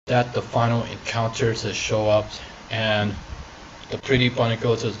that the final encounters that show up, and the pretty bunny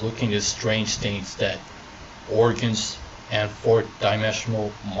ghost is looking at strange things, that organs and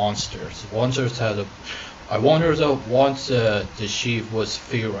fourth-dimensional monsters. I wonder though once the chief was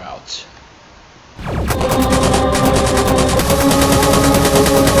figured out.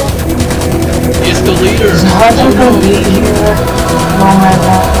 It's the leader!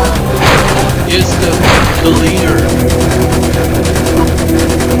 It's the leader!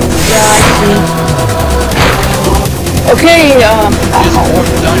 Yeah, I see. Okay, It's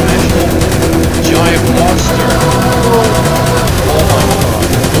fourth-dimensional giant monster. Oh my god,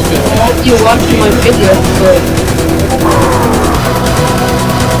 look at that. I hope you watched my video, but...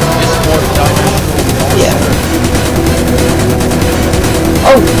 It's fourth-dimensional monster. Yeah.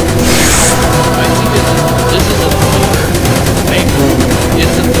 Oh! I think this is a leader. Maybe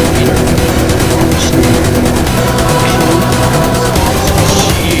it's a leader.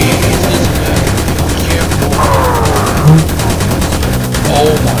 Jesus, man. Careful.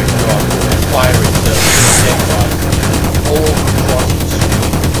 Oh my god, the fire is just all across the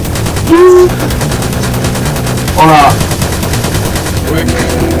street. Hola. Rick.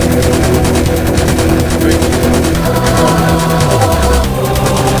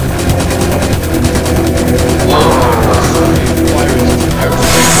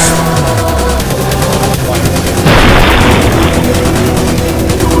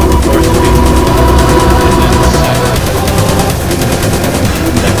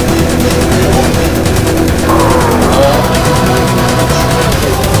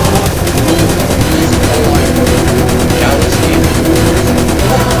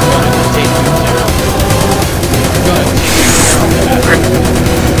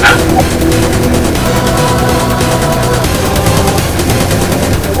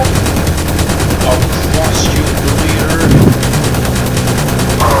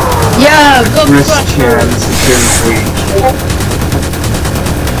 Wrist chance is weak.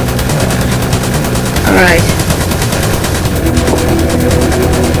 Alright.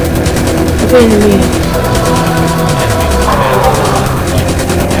 Wait a minute.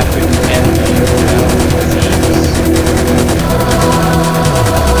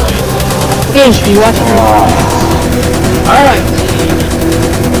 Yes, we watch it. Alright.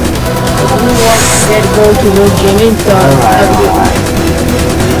 If you want to go to the gaming side,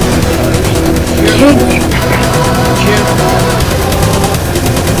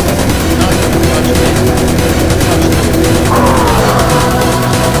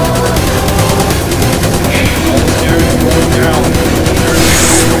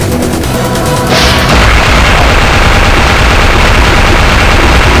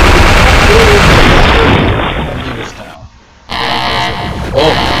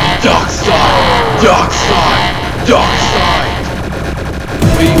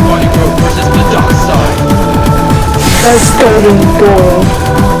 Let's go to Goro.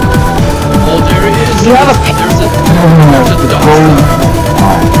 Oh, there it is. You have a there's a dark side.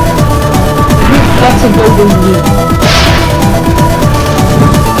 That's a golden meat.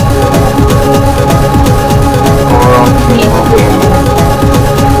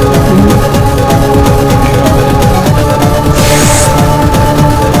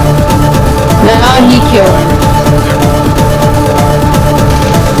 Now he killed him.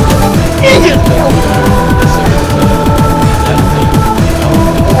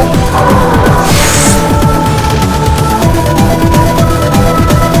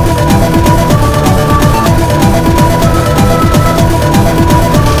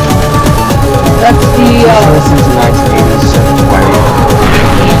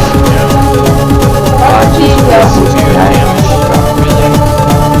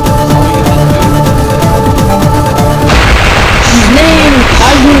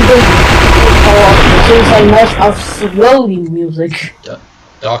 Since I mess up slowly music.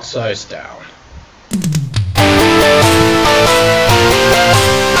 Dark side's down.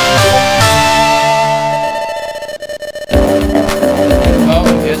 Oh, I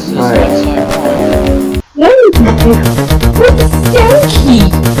guess this is side one. What the stanky?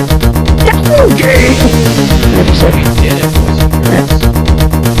 You did it, boys and girls.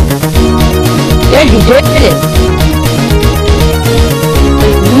 Yeah, you did it.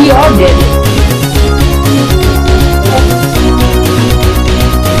 We all did it.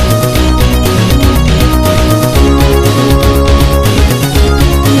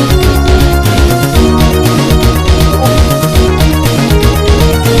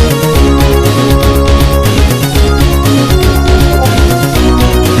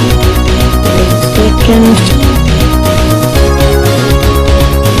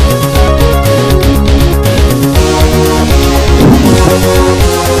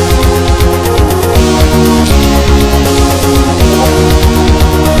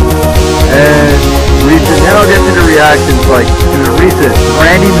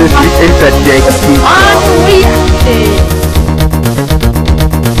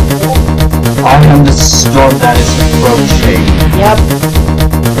 I am the storm that is approaching. Yep.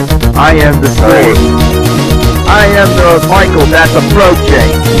 I am the snake. I am the Michael that's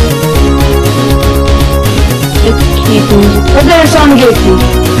approaching. It's keeping. But there's on Gipsy.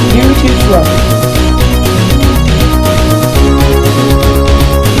 You're too slow.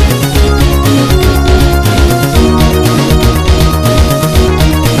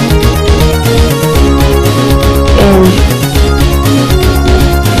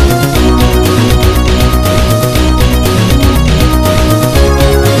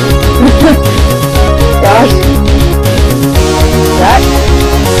 Gosh. That?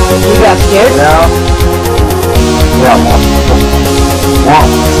 You got scared? Now. Yeah, what?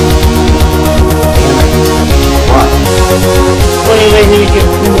 Wait, let me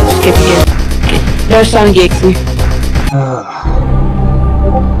skip again. There's on Gipsy.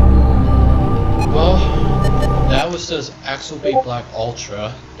 Well, that was this Axel Bay Black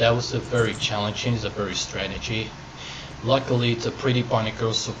Ultra. That was a very challenging, it's a very strategy. Luckily, the pretty bunny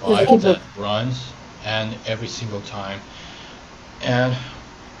girl survived that runs, and every single time. And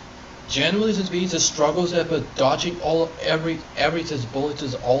generally, the struggles about dodging every bullets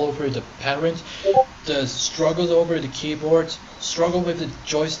is all over the patterns. The struggles over the keyboards, struggle with the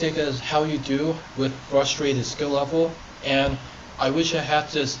joystick as how you do with frustrated skill level. And I wish I had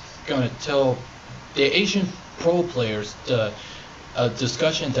this gonna tell the Asian pro players the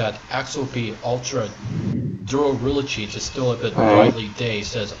discussion that Axel B Ultra durability is still a bit widely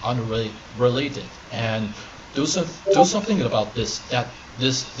dazed as unrelated, and do something about this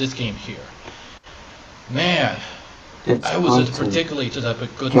game here. Man, I wasn't particularly to have a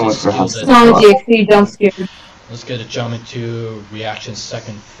good skills at It's on Gipsy, don't skip. Let's get a jump into reaction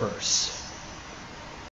second first.